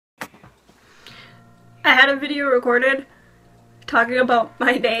I had a video recorded talking about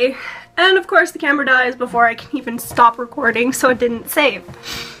my day, and of course the camera dies before I can even stop recording, so it didn't save.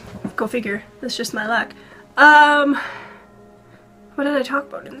 Go figure, that's just my luck. What did I talk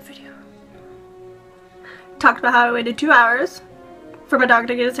about in the video? Talked about how I waited 2 hours for my dog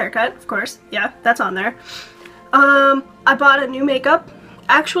to get his haircut, of course. Yeah, that's on there. I bought a new makeup.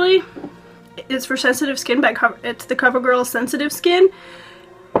 Actually, it's for sensitive skin by it's the CoverGirl Sensitive Skin,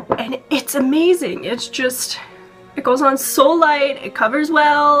 and it's amazing. It's just, it goes on so light, it covers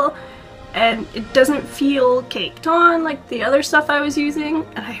well, and it doesn't feel caked on like the other stuff I was using,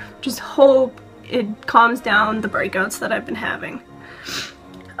 and I just hope it calms down the breakouts that I've been having.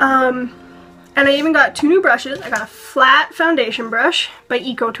 And I even got 2 new brushes. I got a flat foundation brush by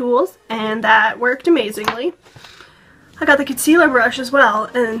Eco Tools, and that worked amazingly. I got the concealer brush as well,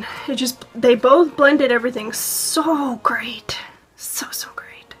 and it just, they both blended everything so great. So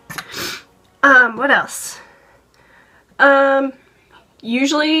great. What else?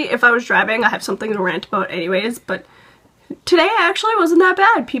 Usually if I was driving I have something to rant about anyways, but today actually wasn't that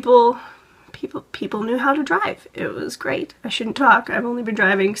bad. People knew how to drive. It was great. I shouldn't talk. I've only been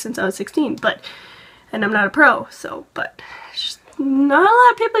driving since I was 16, and I'm not a pro, so, but it's just not a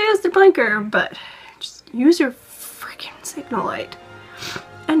lot of people use their blinker, but just use your freaking signal light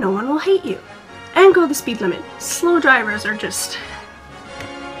and no one will hate you. And go the speed limit. Slow drivers are just...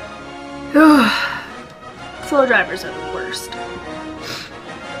 slow drivers are the worst.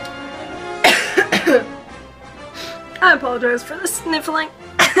 I apologize for the sniffling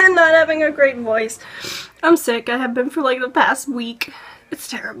and not having a great voice. I'm sick. I have been for like the past week. It's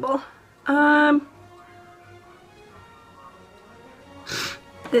terrible.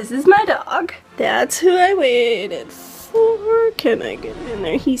 This is my dog. That's who I waited for. Can I get in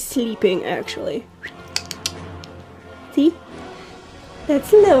there? He's sleeping actually. See?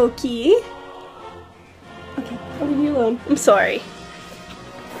 That's Loki. Okay, I'll leave you alone. I'm sorry.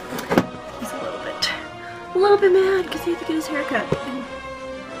 He's a little bit mad because he had to get his haircut. And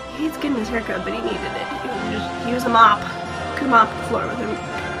he hates getting his haircut, but he needed it. He was a mop. Could mop the floor with him.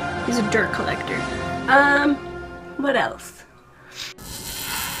 He's a dirt collector. What else?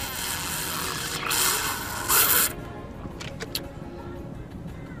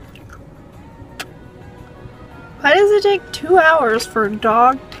 Why does it take 2 hours for a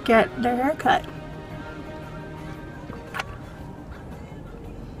dog to get their haircut?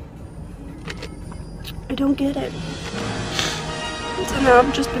 I don't get it. So now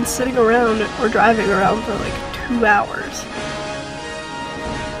I've just been sitting around or driving around for like 2 hours.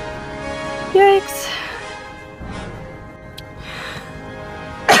 Yikes.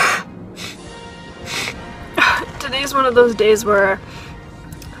 Today's one of those days where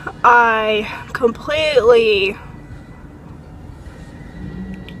I completely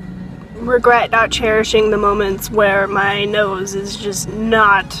regret not cherishing the moments where my nose is just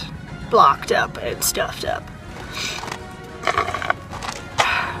not blocked up and stuffed up.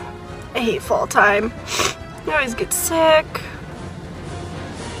 I hate fall time. I always get sick.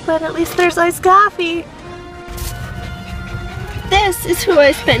 But at least there's iced coffee. This is who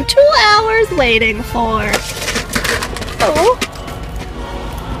I spent 2 hours waiting for. Oh.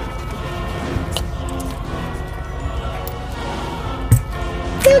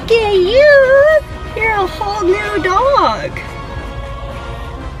 Look at you! You're a whole new dog!